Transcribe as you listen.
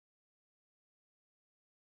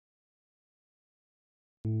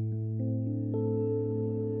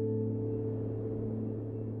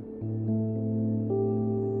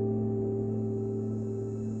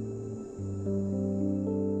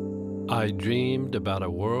I dreamed about a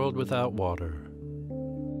world without water.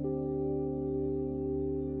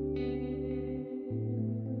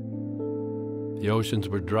 The oceans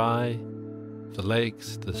were dry, the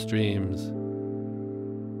lakes, the streams.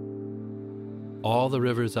 All the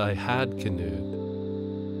rivers I had canoed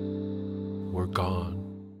were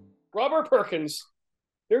gone. Robert Perkins,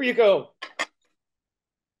 there you go.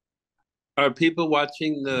 Are people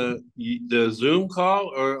watching the Zoom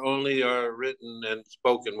call or only our written and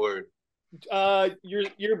spoken word?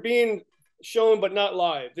 You're being shown but not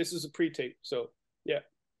live. This is a pre-tape, so yeah.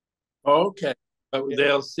 Okay, but Yeah.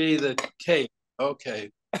 they'll see the tape. Okay.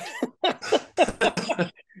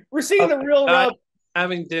 We're seeing the real Rob.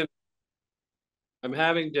 Having dinner. I'm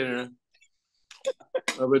having dinner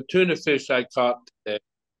of a tuna fish I caught today.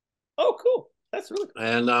 Oh, cool. That's really cool.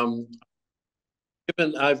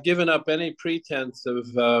 And I've given up any pretense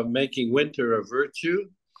of making winter a virtue.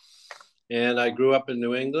 And I grew up in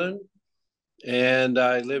New England, and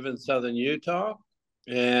I live in southern Utah,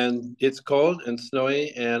 and it's cold and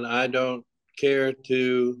snowy, and I don't care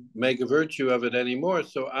to make a virtue of it anymore.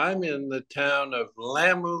 So I'm in the town of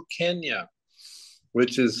Lamu, Kenya,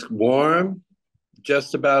 which is warm,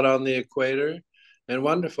 just about on the equator, and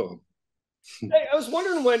wonderful. Hey, I was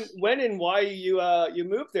wondering when and why you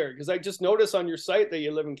moved there, because I just noticed on your site that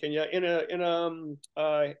you live in Kenya in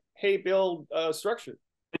a hay bale structure.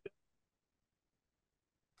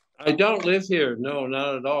 I don't live here. No,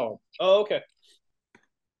 not at all. Oh, okay.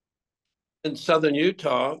 In southern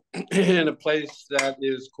Utah, in a place that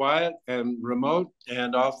is quiet and remote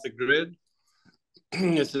and off the grid.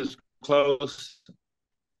 It's as close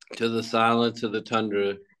to the silence of the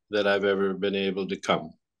tundra that I've ever been able to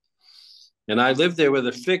come. And I live there with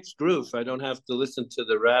a fixed roof. I don't have to listen to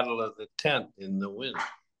the rattle of the tent in the wind.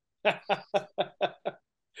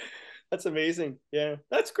 That's amazing. Yeah,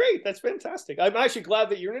 that's great. That's fantastic. I'm actually glad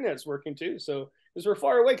that your internet's working too. So, because we're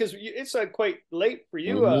far away, because it's quite late for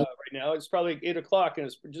you right now. It's probably 8 o'clock, and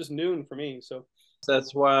it's just noon for me. So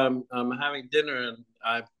that's why I'm having dinner, and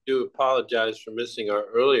I do apologize for missing our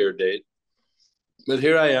earlier date. But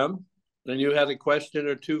here I am. And you had a question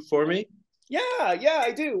or two for me? Yeah,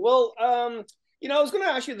 I do. Well, I was going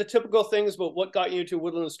to ask you the typical things about what got you into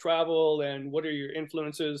woodlands travel and what are your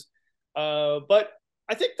influences. But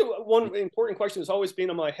I think the one important question that's always been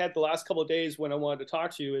on my head the last couple of days when I wanted to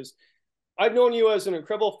talk to you is, I've known you as an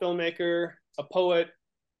incredible filmmaker, a poet,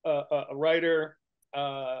 a writer,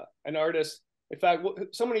 an artist. In fact,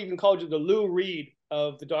 someone even called you the Lou Reed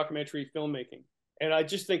of the documentary filmmaking. And I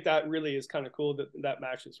just think that really is kind of cool that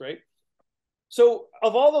matches, right? So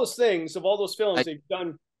of all those things, of all those films, they've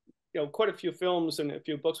done, quite a few films and a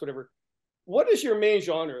few books, whatever. What is your main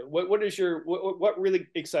genre? What really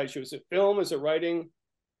excites you? Is it film? Is it writing?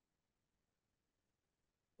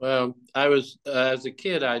 Well, as a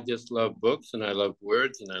kid, I just loved books and I loved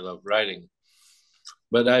words and I loved writing.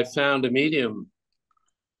 But I found a medium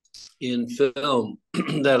in film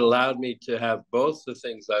that allowed me to have both the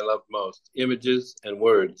things I love most, images and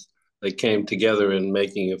words, that came together in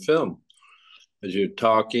making a film. As you're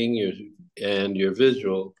talking and you're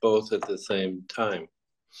visual, both at the same time.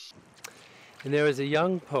 And there was a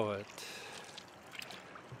young poet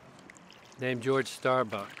named George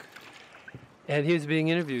Starbuck. And he was being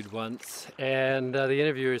interviewed once, and the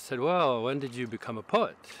interviewer said, "Well, when did you become a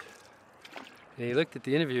poet?" And he looked at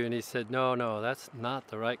the interviewer and he said, No, that's not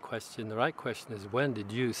the right question. The right question is, when did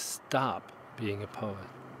you stop being a poet?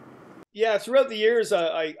 Yeah, throughout the years,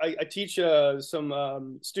 I teach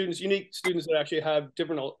some unique students that actually have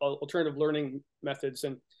different alternative learning methods.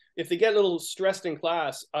 And if they get a little stressed in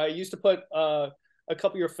class, I used to put a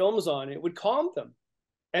couple of your films on. It would calm them.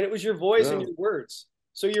 And it was your voice and your words.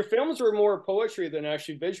 So your films were more poetry than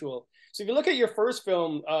actually visual. So if you look at your first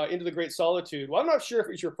film, Into the Great Solitude, well, I'm not sure if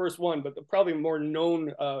it's your first one, but the probably more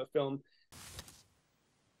known film.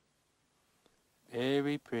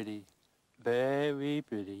 Very pretty,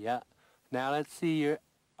 yeah. Now let's see your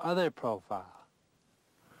other profile.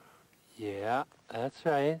 Yeah, that's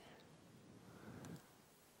right.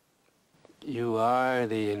 You are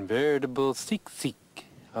the inveritable Sikh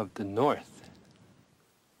of the North.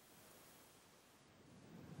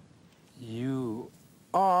 You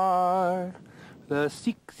are the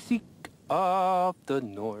Sikh of the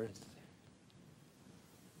North.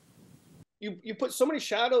 You put so many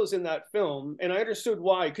shadows in that film, and I understood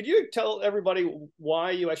why. Could you tell everybody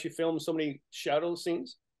why you actually filmed so many shadow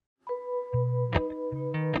scenes?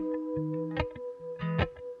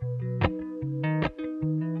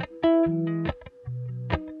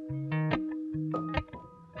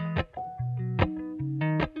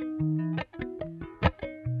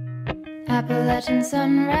 Appalachian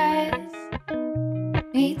sunrise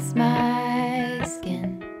meets against my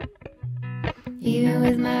skin. Even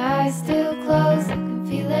with my eyes still closed, I can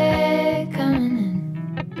feel it coming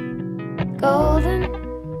in. Golden,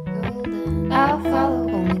 golden, I'll follow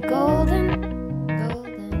only golden,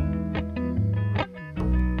 golden,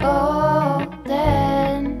 golden,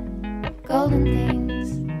 golden things.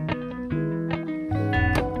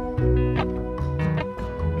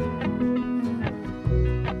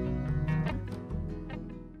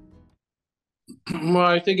 Well,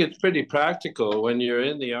 I think it's pretty practical when you're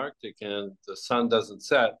in the Arctic and the sun doesn't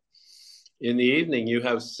set. In the evening, you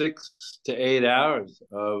have 6 to 8 hours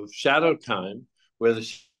of shadow time where the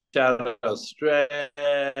shadows stretch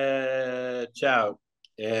out,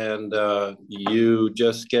 and you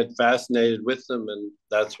just get fascinated with them. And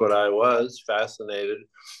that's what I was, fascinated.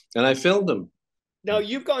 And I filmed them. Now,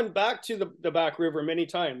 you've gone back to the Back River many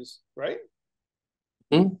times, right?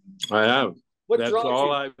 I have. What That's draws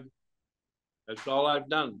all you? That's all I've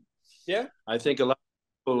done. Yeah. I think a lot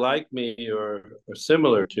of people like me or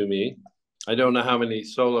similar to me. I don't know how many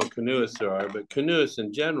solo canoeists there are, but canoeists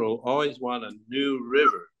in general always want a new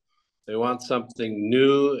river. They want something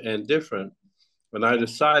new and different. And I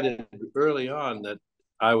decided early on that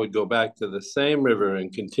I would go back to the same river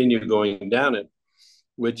and continue going down it,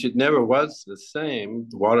 which it never was the same.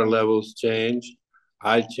 Water levels changed,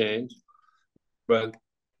 I changed. But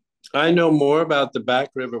I know more about the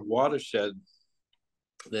Back River watershed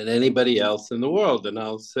than anybody else in the world. And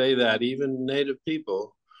I'll say that even Native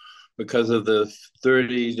people, because of the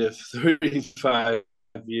 30 to 35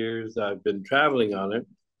 years I've been traveling on it.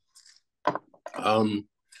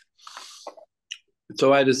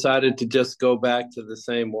 So I decided to just go back to the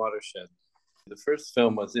same watershed. The first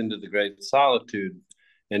film was Into the Great Solitude.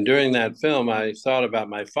 And during that film, I thought about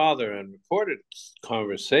my father and recorded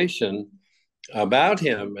conversation about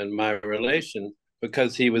him and my relation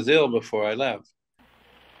because he was ill before I left.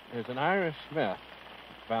 There's an Irish myth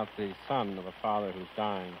about the son of a father who's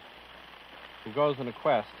dying, who goes on a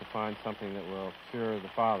quest to find something that will cure the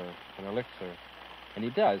father, an elixir. And he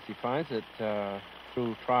does. He finds it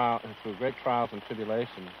through great trials and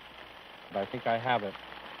tribulations. But I think I have it.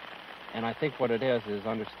 And I think what it is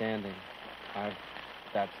understanding.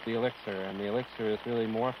 That's the elixir. And the elixir is really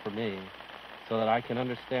more for me, so that I can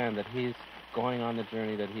understand that he's going on the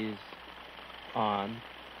journey that he's on,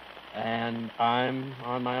 and I'm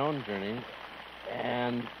on my own journey.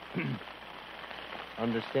 And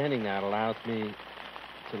understanding that allows me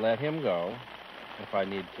to let him go if I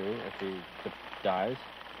need to, if he dies,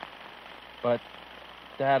 but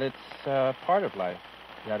that it's part of life,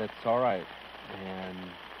 that it's all right. And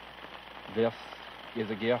this is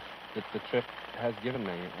a gift that the trip has given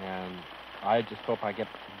me, and I just hope I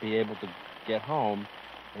be able to get home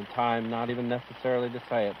in time, not even necessarily to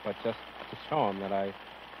say it, but just to show him that I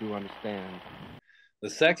do understand. The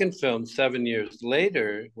second film, 7 years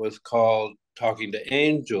later, was called Talking to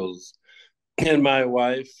Angels. And my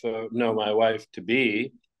wife-to-be,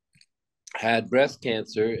 had breast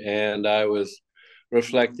cancer, and I was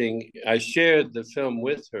reflecting. I shared the film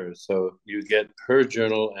with her, so you get her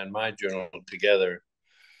journal and my journal together.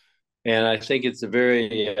 And I think it's a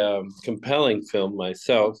very compelling film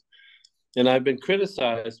myself. And I've been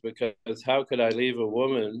criticized because how could I leave a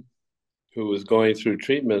woman who was going through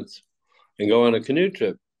treatments and go on a canoe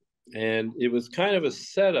trip? And it was kind of a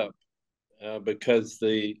setup because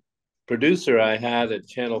the producer I had at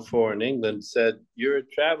Channel 4 in England said, "You're a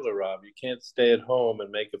traveler, Rob. You can't stay at home and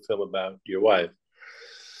make a film about your wife."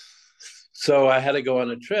 So I had to go on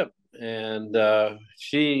a trip. And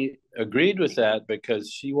she agreed with that because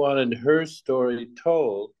she wanted her story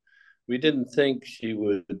told. We didn't think she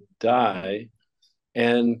would die.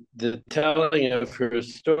 And the telling of her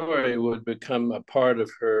story would become a part of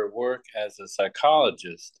her work as a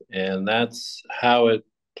psychologist. And that's how it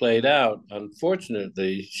played out.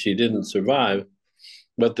 Unfortunately, she didn't survive.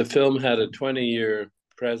 But the film had a 20-year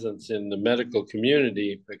presence in the medical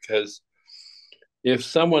community because if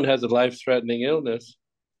someone has a life-threatening illness,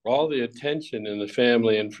 all the attention in the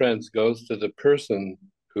family and friends goes to the person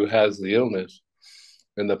who has the illness,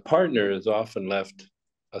 and the partner is often left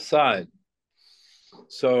aside.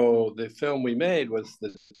 So the film we made was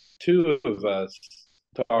the two of us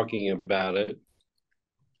talking about it.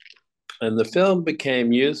 And the film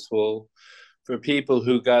became useful for people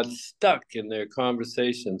who got stuck in their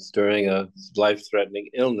conversations during a life-threatening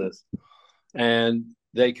illness. And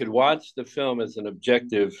they could watch the film as an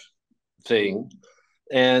objective thing,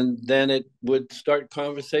 and then it would start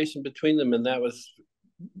conversation between them. And that was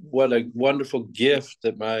what a wonderful gift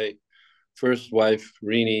that my first wife,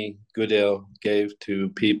 Renee Goodale, gave to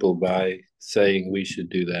people by saying we should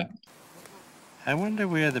do that. I wonder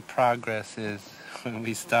where the progress is when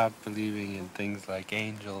we start believing in things like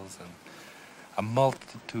angels and a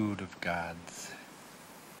multitude of gods.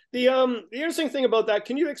 The interesting thing about that,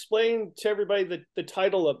 can you explain to everybody the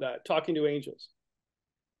title of that, Talking to Angels?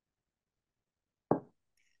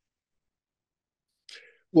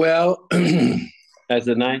 Well, as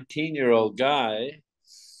a 19-year-old guy,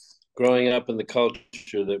 growing up in the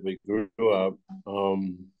culture that we grew up,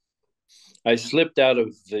 I slipped out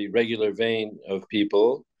of the regular vein of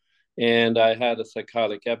people, and I had a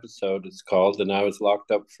psychotic episode, it's called, and I was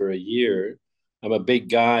locked up for a year. I'm a big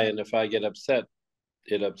guy, and if I get upset,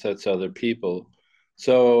 it upsets other people.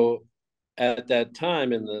 So at that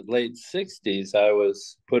time, in the late 60s, I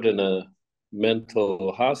was put in a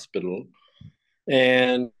mental hospital.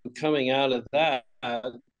 And coming out of that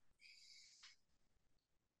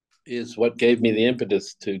is what gave me the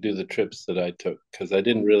impetus to do the trips that I took, because I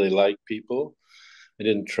didn't really like people. I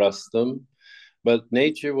didn't trust them. But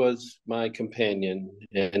nature was my companion,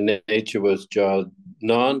 and nature was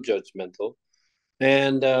non-judgmental.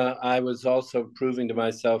 And I was also proving to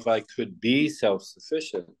myself I could be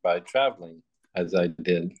self-sufficient by traveling as I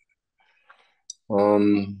did.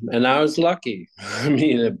 And I was lucky. I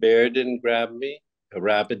mean, a bear didn't grab me, a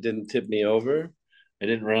rabbit didn't tip me over, I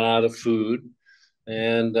didn't run out of food.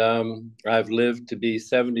 And I've lived to be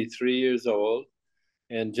 73 years old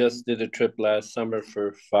and just did a trip last summer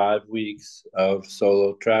for 5 weeks of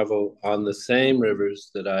solo travel on the same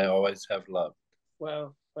rivers that I always have loved.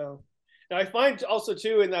 Wow, wow. Now, I find also,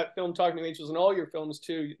 too, in that film, Talking to Angels, and all your films,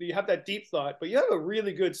 too, you have that deep thought, but you have a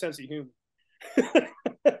really good sense of humor.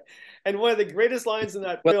 And one of the greatest lines in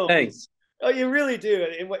that film. Thanks. Oh, you really do.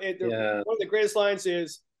 Yeah. One of the greatest lines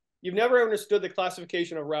is, you've never understood the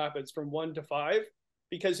classification of rapids from 1 to 5,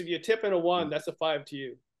 because if you tip in a 1, that's a 5 to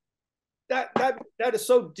you. That is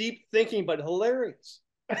so deep thinking, but hilarious.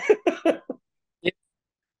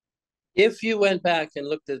 If you went back and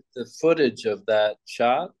looked at the footage of that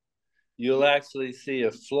shot, you'll actually see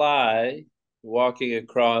a fly walking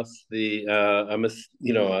across the a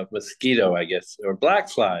mosquito, I guess, or black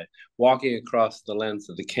fly walking across the lens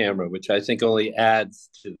of the camera, which I think only adds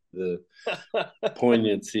to the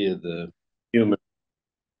poignancy of the humor.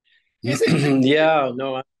 Yeah,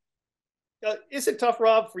 no. Is it tough,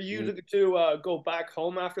 Rob, for you to go back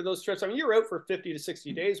home after those trips? I mean, you're out for 50 to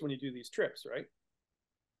 60 days when you do these trips, right?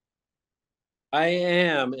 I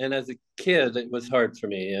am, and as a kid, it was hard for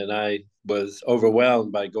me, and I was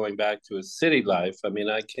overwhelmed by going back to a city life. I mean,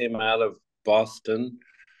 I came out of Boston,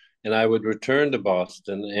 and I would return to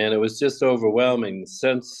Boston, and it was just overwhelming,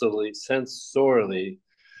 sensorially.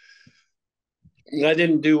 I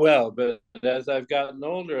didn't do well, but as I've gotten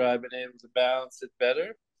older, I've been able to balance it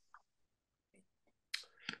better.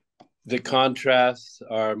 The contrasts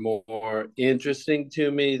are more interesting to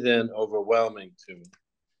me than overwhelming to me.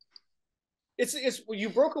 It's you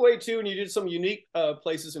broke away too, and you did some unique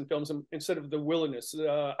places in films instead of the wilderness.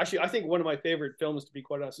 Actually, I think one of my favorite films, to be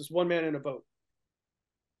quite honest, is One Man in a Boat.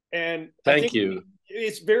 And thank you.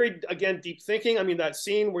 It's very, again, deep thinking. I mean, that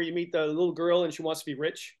scene where you meet the little girl and she wants to be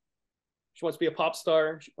rich, she wants to be a pop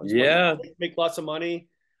star, she wants to make lots of money.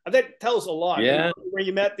 That tells a lot. Yeah. Where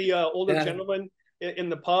you met the older gentleman in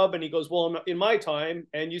the pub, and he goes, "Well, in my time,"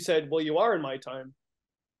 and you said, "Well, you are in my time."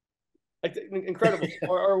 Like, incredible.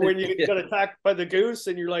 or when you got attacked by the goose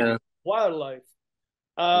and you're like, wildlife.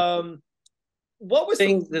 What was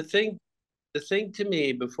the thing to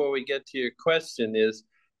me, before we get to your question, is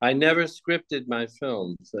I never scripted my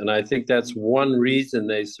films, and I think that's one reason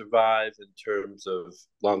they survive in terms of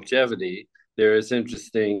longevity. They're as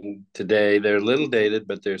interesting today. They're a little dated,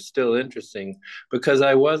 but they're still interesting because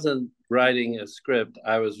I wasn't writing a script.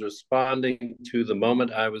 I was responding to the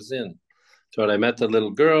moment I was in. So when I met the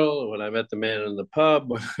little girl, when I met the man in the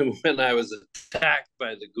pub, when I was attacked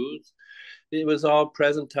by the goose, it was all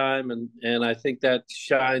present time. And I think that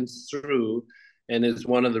shines through and is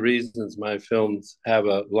one of the reasons my films have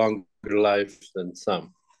a longer life than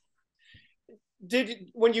some.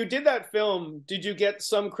 When you did that film, did you get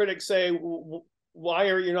some critics say, why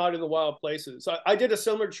are you not in the wild places? I did a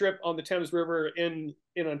similar trip on the Thames River in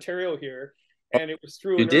Ontario here, and it was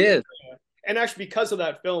through you did. Area. And actually, because of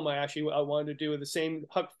that film, I wanted to do the same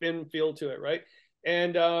Huck Finn feel to it, right?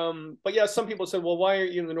 And but yeah, some people said, well, why are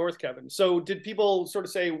you in the North, Kevin? So did people sort of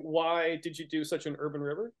say, why did you do such an urban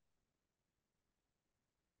river?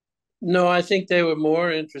 No, I think they were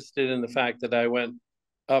more interested in the fact that I went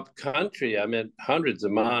up country. I meant hundreds of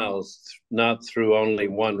miles, not through only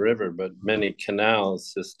one river, but many canal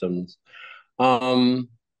systems. No,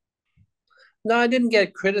 I didn't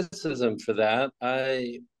get criticism for that.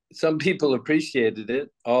 Some people appreciated it,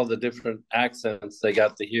 all the different accents they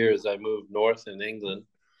got to hear as I moved north in England.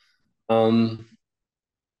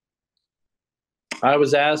 I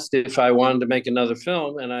was asked if I wanted to make another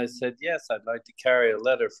film, and I said, yes, I'd like to carry a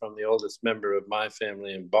letter from the oldest member of my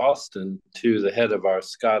family in Boston to the head of our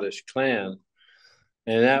Scottish clan.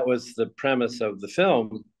 And that was the premise of the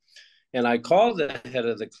film. And I called the head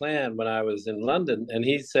of the clan when I was in London, and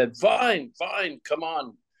he said, fine, come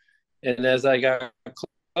on. And as I got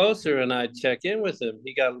closer and I check in with him,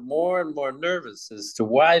 he got more and more nervous as to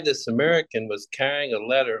why this American was carrying a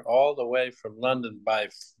letter all the way from London by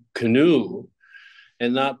canoe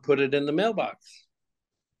and not put it in the mailbox.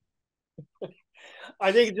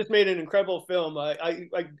 I think it just made an incredible film.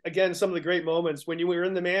 Again, some of the great moments when you were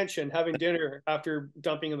in the mansion having dinner after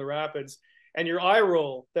dumping in the rapids, and your eye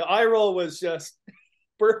roll. The eye roll was just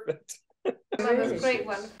perfect. One was a great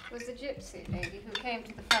one was the gypsy lady who came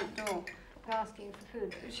to the front door asking for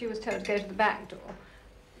food. She was told to go to the back door,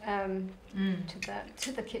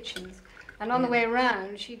 to the kitchens, and on the way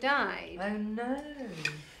around she died. Oh no!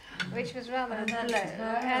 Which was rather a blow.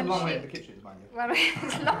 A long way to the kitchen, mind you. Well,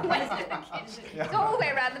 it's a long way to the kitchen. Yeah. It's all the way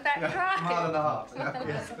around the back drive. A mile and a half.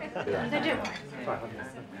 Yeah. They do.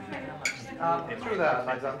 Through there,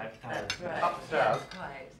 like upstairs.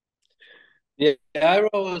 Yeah, Iro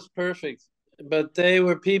was perfect, but they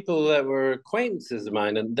were people that were acquaintances of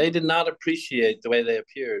mine, and they did not appreciate the way they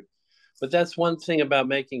appeared. But that's one thing about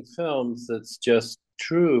making films that's just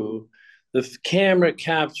true. The camera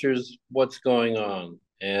captures what's going on.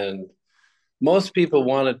 And most people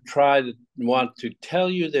want to tell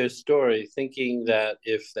you their story, thinking that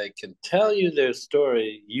if they can tell you their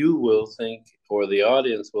story, you will think, or the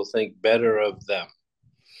audience will think better of them.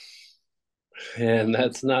 And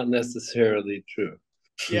that's not necessarily true.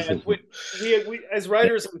 Yeah, we as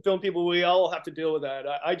writers and film people, we all have to deal with that.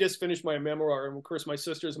 I just finished my memoir, and of course my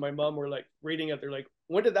sisters and my mom were like reading it. They're like,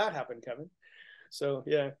 when did that happen, Kevin? So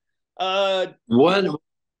yeah. What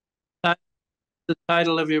the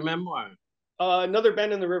title of your memoir? Another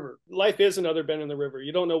Bend in the River. Life is another bend in the river.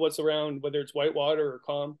 You don't know what's around, whether it's whitewater or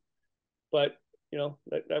calm, but you know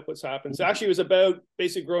that what happens. Actually, it was about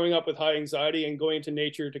basically growing up with high anxiety and going into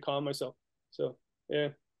nature to calm myself. So yeah.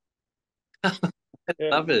 I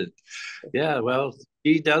love it. Yeah, well,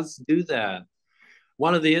 he does do that.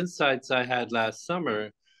 One of the insights I had last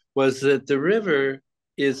summer was that the river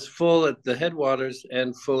is full at the headwaters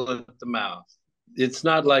and full at the mouth. It's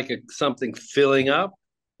not like something filling up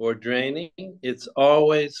or draining. It's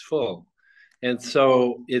always full. And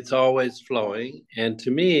so it's always flowing. And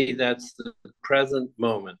to me, that's the present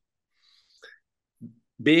moment.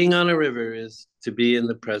 Being on a river is to be in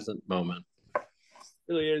the present moment. It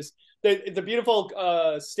really is. The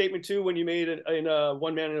beautiful statement too, when you made it in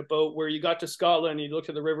One Man in a Boat, where you got to Scotland, you looked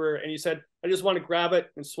at the river and you said, I just want to grab it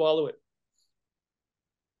and swallow it.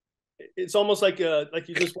 It's almost like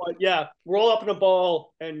you just want, yeah, roll up in a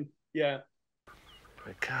ball and yeah.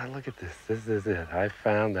 My God, look at this. This is it. I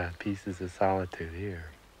found that Pieces of Solitude here.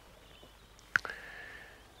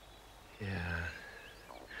 Yeah.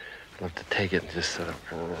 I'd love to take it and just sort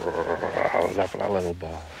of roll it up in a little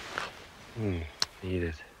ball. Eat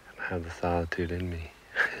it and have the solitude in me.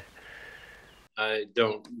 I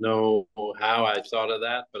don't know how I thought of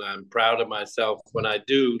that, but I'm proud of myself. When I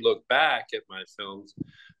do look back at my films,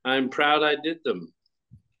 I'm proud I did them.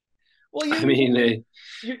 Well,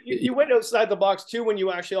 you went outside the box too when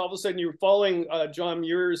you actually all of a sudden you were following John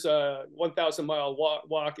Muir's 1,000-mile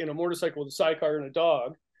walk in a motorcycle with a sidecar and a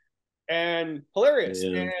dog, and hilarious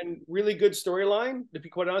and really good storyline. To be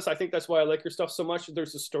quite honest, I think that's why I like your stuff so much.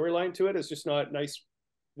 There's a storyline to it. It's just not nice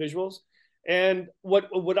visuals. And what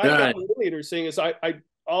I found really interesting is I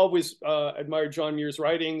always admired John Muir's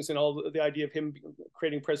writings and all the idea of him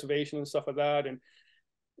creating preservation and stuff like that, and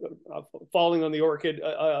falling on the orchid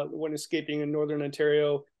when escaping in northern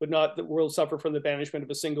Ontario, would not the world suffer from the banishment of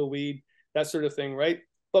a single weed, that sort of thing, right?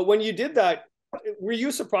 But when you did that, were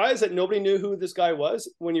you surprised that nobody knew who this guy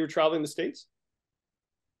was when you were traveling the States?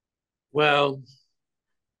 Well,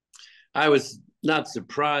 I was not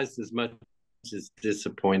surprised as much as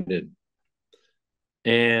disappointed.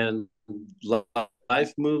 And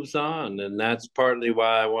life moves on, and that's partly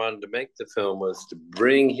why I wanted to make the film, was to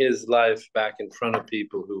bring his life back in front of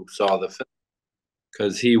people who saw the film,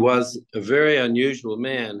 because he was a very unusual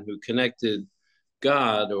man who connected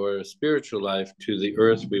God or a spiritual life to the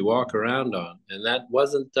earth we walk around on, and that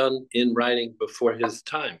wasn't done in writing before his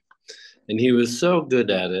time. And he was so good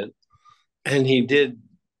at it, and he did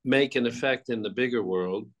make an effect in the bigger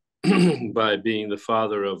world by being the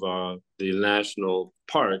father of the national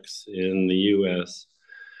parks in the U.S.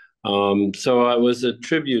 So it was a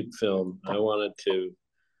tribute film.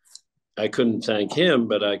 I couldn't thank him,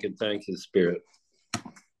 but I could thank his spirit.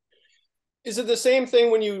 Is it the same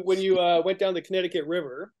thing when you went down the Connecticut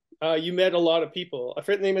River you met a lot of people. I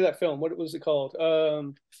forget the name of that film. What was it called?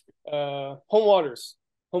 Home Waters.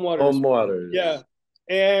 Home Waters. Home Waters. Yeah.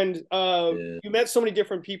 And you met so many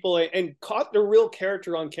different people and caught the real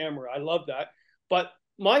character on camera. I love that. But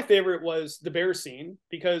my favorite was the bear scene,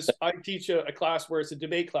 because I teach a class where it's a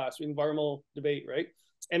debate class, environmental debate, right?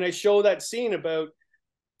 And I show that scene about,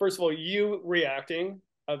 first of all, you reacting,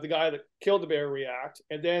 the guy that killed the bear react,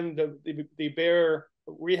 and then the bear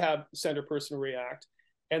rehab center person react.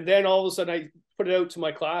 And then all of a sudden I put it out to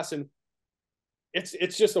my class, and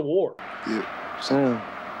it's just a war. Yeah, so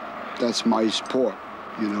that's my sport,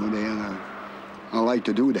 you know, and I like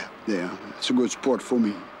to do that. Yeah, it's a good sport for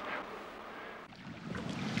me.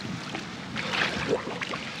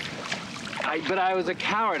 But I was a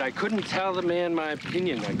coward. I couldn't tell the man my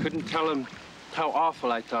opinion. I couldn't tell him how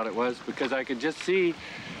awful I thought it was, because I could just see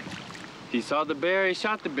he saw the bear, he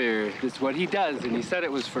shot the bear. It's what he does, and he said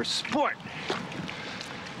it was for sport.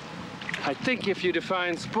 I think if you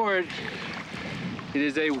define sport, it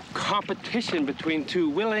is a competition between two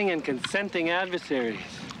willing and consenting adversaries.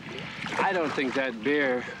 I don't think that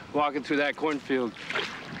bear walking through that cornfield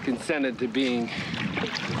consented to being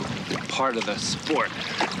part of the sport.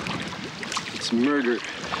 It's murder.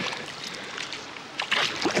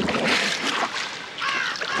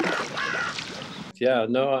 Yeah,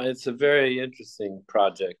 no, it's a very interesting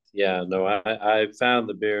project. Yeah, no, I found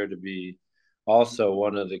the bear to be also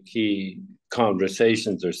one of the key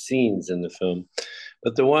conversations or scenes in the film.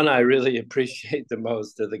 But the one I really appreciate the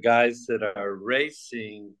most are the guys that are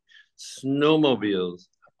racing snowmobiles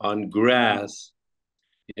on grass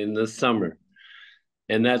in the summer.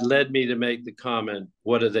 And that led me to make the comment,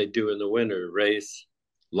 what do they do in the winter? Race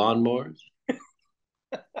lawnmowers?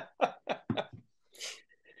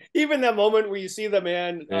 Even that moment where you see the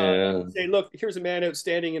man say, look, here's a man out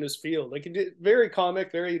standing in his field. Like, very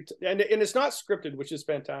comic, and it's not scripted, which is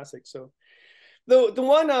fantastic. So the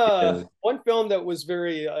one film that was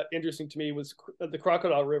very interesting to me was the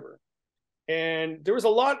Crocodile River. And there was a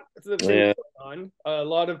lot going on, a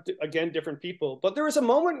lot of, again, different people. But there was a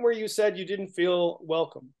moment where you said you didn't feel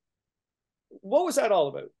welcome. What was that all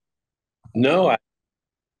about? No,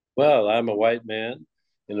 well, I'm a white man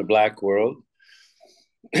in a black world.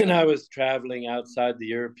 And I was traveling outside the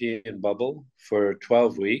European bubble for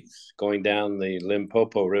 12 weeks, going down the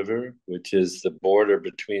Limpopo River, which is the border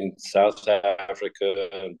between South Africa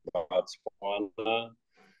and Botswana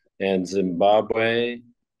and Zimbabwe,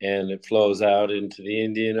 and it flows out into the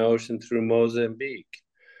Indian Ocean through Mozambique.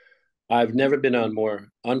 I've never been on more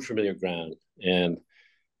unfamiliar ground, and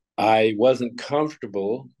I wasn't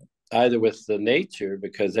comfortable either with the nature,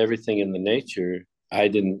 because everything in the nature I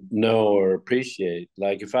didn't know or appreciate.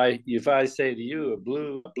 Like if I say to you a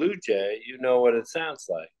blue jay, you know what it sounds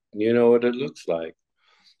like, you know what it looks like.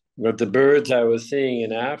 But the birds I was seeing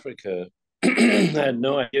in Africa, I had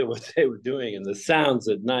no idea what they were doing, and the sounds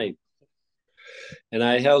at night. And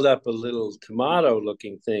I held up a little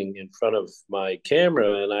tomato-looking thing in front of my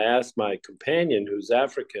camera, and I asked my companion, who's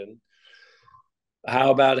African,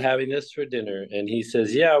 how about having this for dinner? And he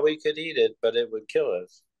says, yeah, we could eat it, but it would kill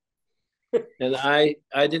us. And I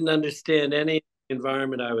didn't understand any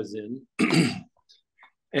environment I was in.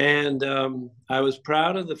 And I was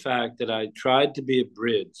proud of the fact that I tried to be a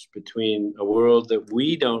bridge between a world that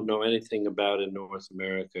we don't know anything about in North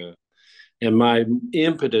America. And my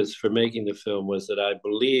impetus for making the film was that I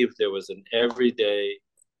believed there was an everyday,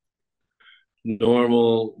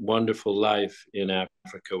 normal, wonderful life in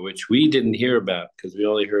Africa, which we didn't hear about because we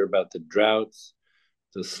only heard about the droughts,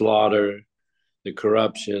 the slaughter, the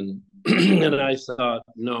corruption. And I thought,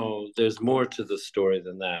 no, there's more to the story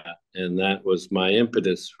than that. And that was my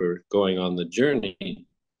impetus for going on the journey.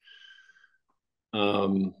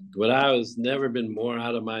 But I was never been more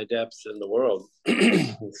out of my depths in the world,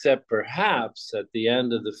 except perhaps at the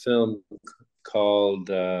end of the film called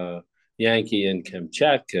Yankee in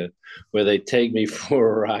Kamchatka, where they take me for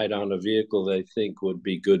a ride on a vehicle they think would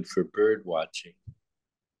be good for bird watching.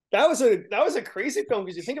 That was a crazy film,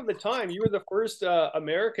 because you think of the time, you were the first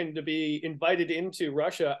American to be invited into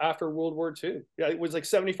Russia after World War II. Yeah, it was like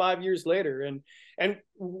 75 years later, and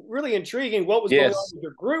really intriguing. What was going on with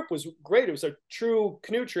your group was great. It was a true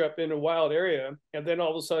canoe trip in a wild area, and then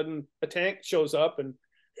all of a sudden a tank shows up, and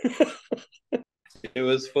it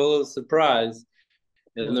was full of surprise.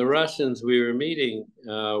 And the Russians we were meeting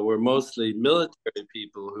were mostly military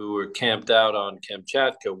people who were camped out on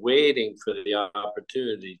Kamchatka waiting for the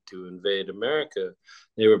opportunity to invade America.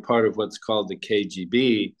 They were part of what's called the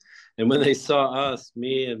KGB. And when they saw us,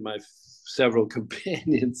 me and my several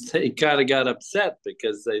companions, they kind of got upset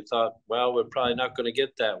because they thought, well, we're probably not going to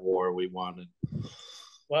get that war we wanted.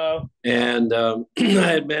 Wow. And I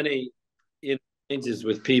had many exchanges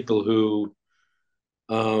with people who,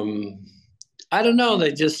 I don't know,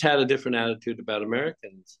 they just had a different attitude about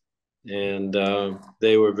Americans. And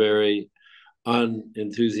they were very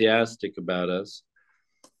unenthusiastic about us.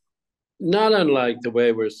 Not unlike the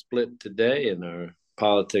way we're split today in our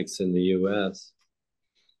politics in the U.S.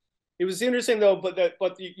 It was interesting though, but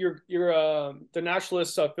your the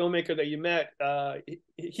nationalist filmmaker that you met,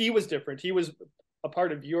 he was different. He was a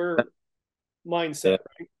part of your mindset,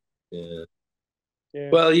 right? Yeah. Yeah.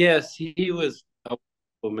 Well, yes, he was a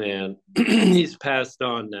wonderful man. He's passed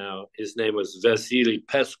on now. His name was Vasily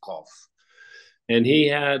Peskov. And he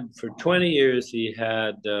had, for 20 years, he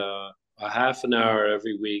had a half an hour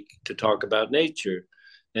every week to talk about nature.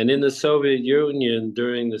 And in the Soviet Union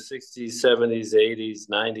during the 60s, 70s, 80s,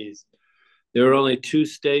 90s, there were only 2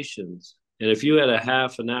 stations. And if you had a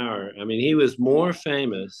half an hour, I mean, he was more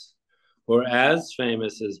famous or as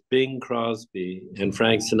famous as Bing Crosby and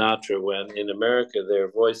Frank Sinatra when in America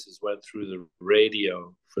their voices went through the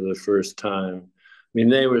radio for the first time. I mean,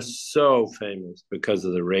 they were so famous because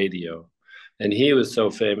of the radio. And he was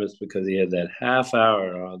so famous because he had that half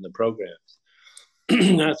hour on the programs.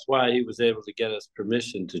 That's why he was able to get us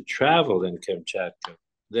permission to travel in Kamchatka.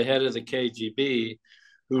 The head of the KGB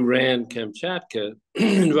who ran Kamchatka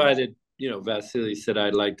invited, Vasily said,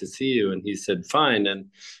 I'd like to see you. And he said, fine. And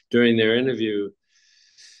during their interview,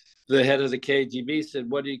 the head of the KGB said,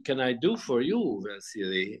 can I do for you,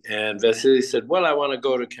 Vasily? And Vasily said, well, I want to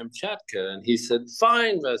go to Kamchatka. And he said,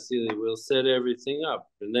 fine, Vasily, we'll set everything up.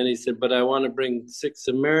 And then he said, but I want to bring 6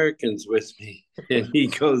 Americans with me. And he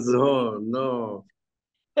goes, oh, no.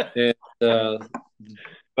 And,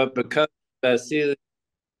 but because Vasily's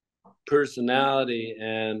personality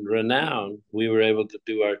and renown, we were able to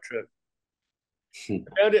do our trip. I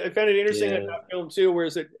found it interesting in that film too,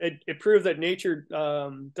 whereas it proved that nature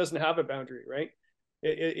doesn't have a boundary, right?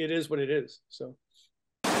 It is what it is. So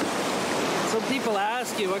people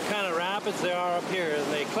ask you what kind of rapids there are up here,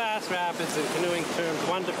 and they class rapids in canoeing terms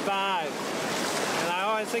 1 to 5. And I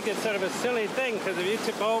always think it's sort of a silly thing, because if you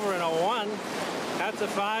tip over in a 1, that's a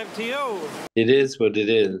 5 to you. It is what it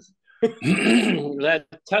is. That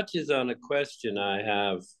touches on a question I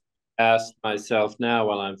have asked myself now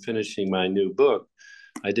while I'm finishing my new book.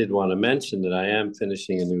 I did want to mention that I am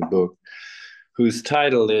finishing a new book whose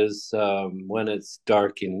title is When It's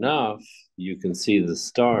Dark Enough, You Can See the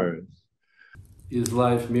Stars. Is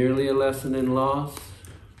life merely a lesson in loss?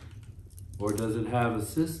 Or does it have a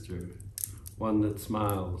sister, one that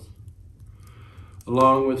smiles?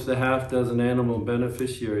 Along with the half-dozen animal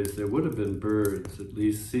beneficiaries, there would have been birds, at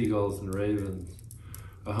least seagulls and ravens.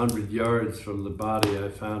 100 yards from the body, I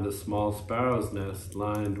found a small sparrow's nest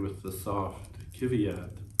lined with the soft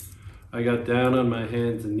kiviat. I got down on my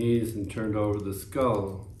hands and knees and turned over the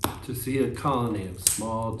skull to see a colony of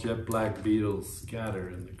small jet-black beetles scatter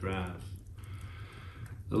in the grass.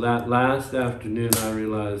 That last afternoon, I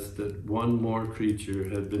realized that one more creature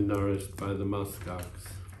had been nourished by the muskox.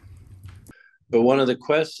 But one of the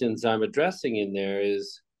questions I'm addressing in there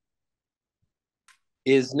is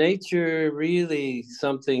nature really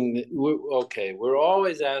something that we're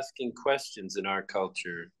always asking questions in our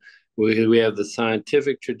culture. We have the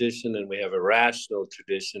scientific tradition and we have a rational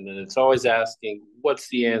tradition, and it's always asking, what's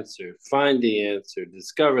the answer? Find the answer,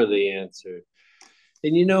 discover the answer.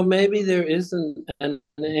 And maybe there isn't an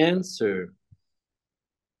answer.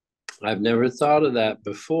 I've never thought of that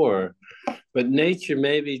before. But nature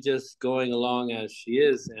may be just going along as she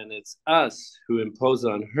is, and it's us who impose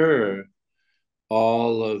on her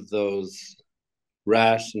all of those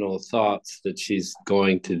rational thoughts that she's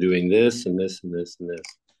going to doing this and this and this and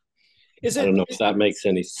this. I don't know if that makes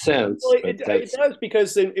any sense. Well, it does,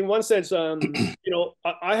 because in one sense,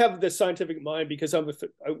 I have this scientific mind because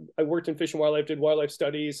I worked in fish and wildlife, did wildlife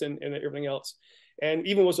studies and everything else, and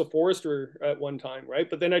even was a forester at one time, right?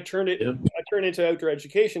 But then I turned into outdoor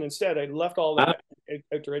education instead. I left all that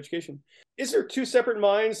outdoor education. Is there 2 separate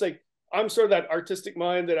minds? Like, I'm sort of that artistic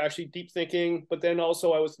mind that actually deep thinking, but then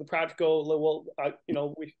also I was the practical.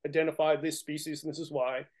 Well, we identified this species and this is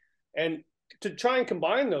why, and to try and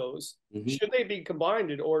combine those, should they be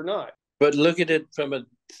combined or not? But look at it from a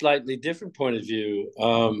slightly different point of view.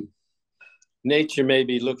 Nature may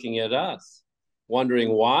be looking at us,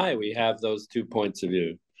 wondering why we have those 2 points of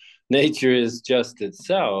view. Nature is just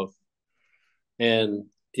itself. And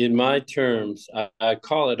in my terms, I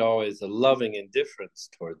call it always a loving indifference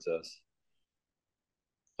towards us.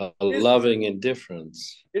 A loving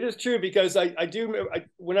indifference. It is true, because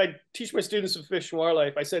when I teach my students of fish and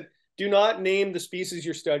wildlife, I said, do not name the species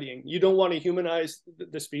you're studying. You don't want to humanize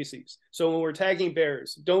the species. So when we're tagging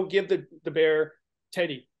bears, don't give the bear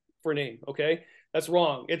Teddy for a name. Okay, that's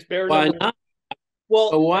wrong. It's bear Why number. not?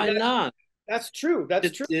 Well, But why not? That's true.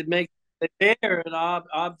 That's true. It makes the bear an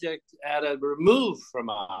object at a remove from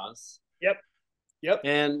us. Yep. Yep.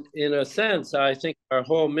 And in a sense, I think our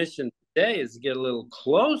whole mission today is to get a little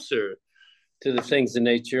closer to the things in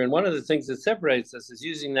nature. And one of the things that separates us is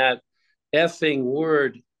using that effing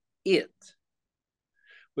word, it,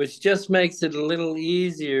 which just makes it a little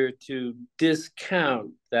easier to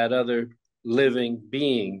discount that other living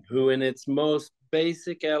being who in its most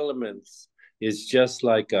basic elements is just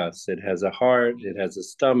like us. It has a heart, it has a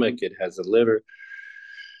stomach, it has a liver.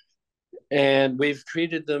 And we've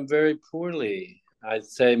treated them very poorly. I'd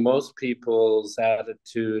say most people's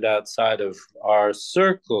attitude outside of our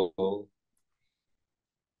circle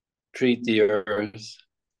treat the earth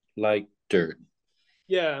like dirt.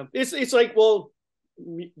 Yeah, it's like, well,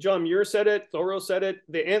 John Muir said it, Thoreau said it.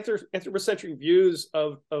 The anthropocentric views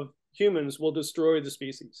of humans will destroy the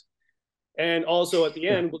species, and also at the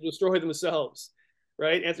end will destroy themselves.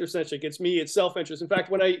 Right? Anthropocentric. It's me. It's self-interest. In fact,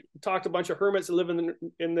 when I talk to a bunch of hermits that live in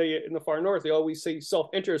the far north, they always say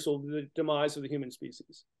self-interest will be the demise of the human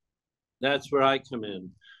species. That's where I come in,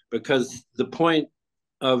 because the point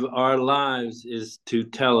of our lives is to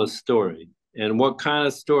tell a story. And what kind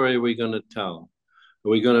of story are we going to tell? Are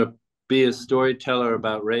we going to be a storyteller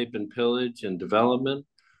about rape and pillage and development?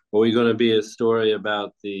 Or are we going to be a story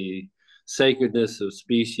about the sacredness of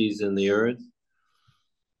species and the earth?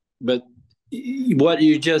 But what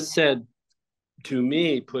you just said to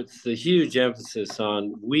me puts the huge emphasis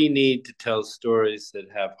on we need to tell stories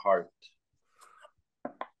that have heart.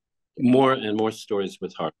 More and more stories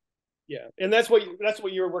with heart. Yeah, and that's what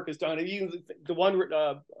your work has done. And even the one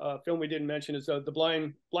film we didn't mention is the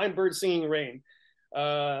blind bird singing rain.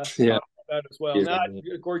 Yeah, that as well. Yeah. Not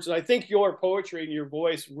gorgeous. I think your poetry and your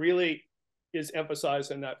voice really is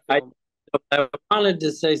emphasized in that film. I wanted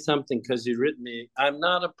to say something because you'd written me. I'm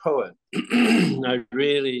not a poet. I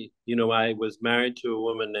really, I was married to a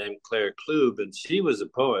woman named Claire Klube, and she was a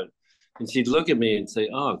poet. And she'd look at me and say,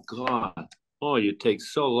 "Oh God, oh, you take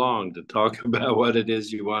so long to talk about what it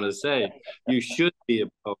is you want to say. You should be a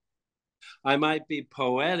poet." I might be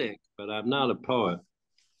poetic, but I'm not a poet.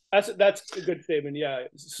 That's a good statement. Yeah.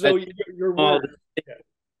 So your word.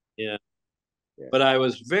 Yeah. But I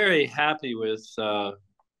was very happy with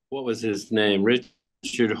what was his name?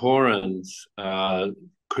 Richard Horan's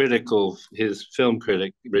his film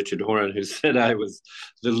critic, Richard Horan, who said I was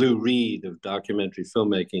the Lou Reed of documentary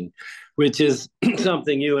filmmaking, which is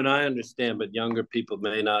something you and I understand, but younger people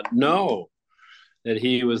may not know that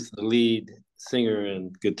he was the lead singer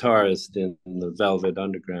and guitarist in the Velvet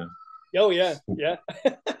Underground. Oh, yeah, yeah.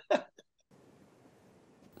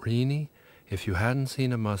 Reenie, if you hadn't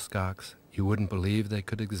seen a muskox, you wouldn't believe they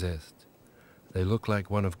could exist. They look like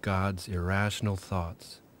one of God's irrational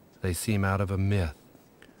thoughts. They seem out of a myth.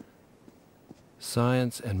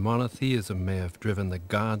 Science and monotheism may have driven the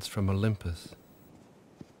gods from Olympus,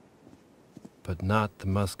 but not the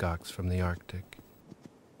muskox from the Arctic.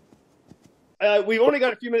 We've only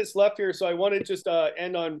got a few minutes left here, so I want to just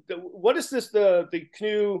end on, what is this, the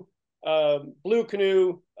canoe, Blue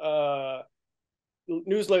Canoe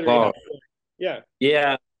newsletter? Oh. Yeah.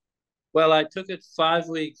 Yeah. Well, I took a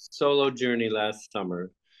 5-week solo journey last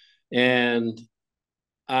summer, and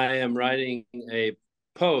I am writing a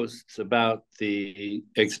post about the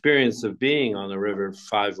experience of being on the river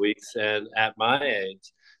 5 weeks and at my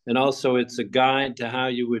age. And also it's a guide to how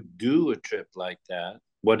you would do a trip like that.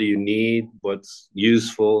 What do you need? What's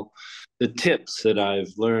useful? The tips that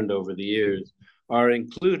I've learned over the years are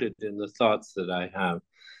included in the thoughts that I have.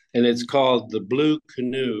 And it's called the Blue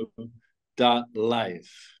Canoe.life.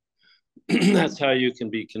 That's how you can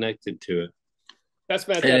be connected to it. That's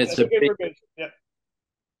fantastic.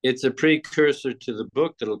 It's a precursor to the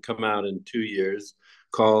book that'll come out in 2 years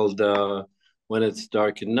called When It's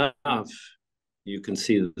Dark Enough, You Can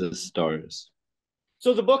See the Stars.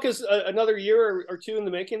 So the book is another year or two in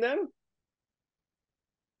the making then?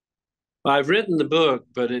 I've written the book,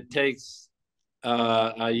 but it takes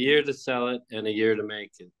a year to sell it and a year to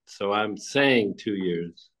make it. So I'm saying 2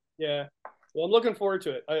 years. Yeah. Well, I'm looking forward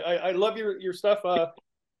to it. I love your stuff,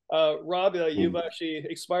 Rob. You've actually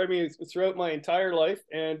inspired me throughout my entire life,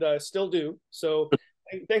 and still do. So,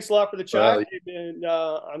 thanks a lot for the chat. And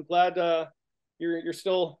I'm glad you're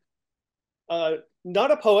still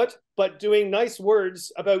not a poet, but doing nice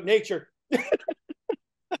words about nature.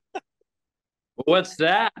 What's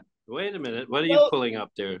that? Wait a minute. What are you pulling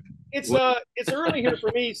up there? It's early here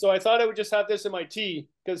for me, so I thought I would just have this in my tea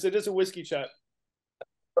because it is a whiskey chat.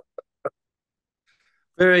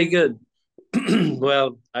 Very good.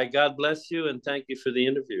 Well, God bless you, and thank you for the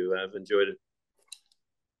interview. I've enjoyed it.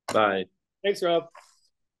 Bye. Thanks, Rob.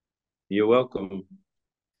 You're welcome.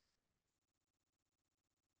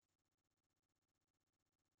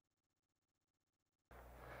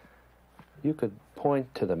 You could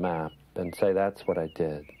point to the map and say that's what I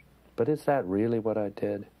did. But is that really what I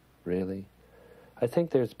did? Really? I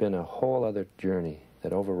think there's been a whole other journey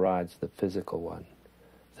that overrides the physical one.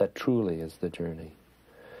 That truly is the journey.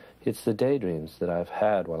 It's the daydreams that I've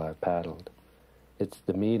had while I've paddled. It's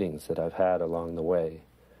the meetings that I've had along the way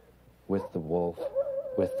with the wolf,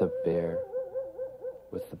 with the bear,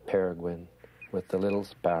 with the peregrine, with the little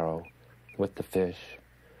sparrow, with the fish,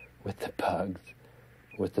 with the bugs,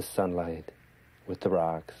 with the sunlight, with the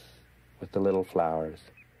rocks, with the little flowers.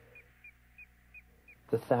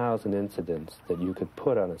 The 1,000 incidents that you could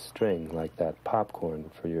put on a string like that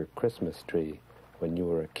popcorn for your Christmas tree when you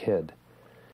were a kid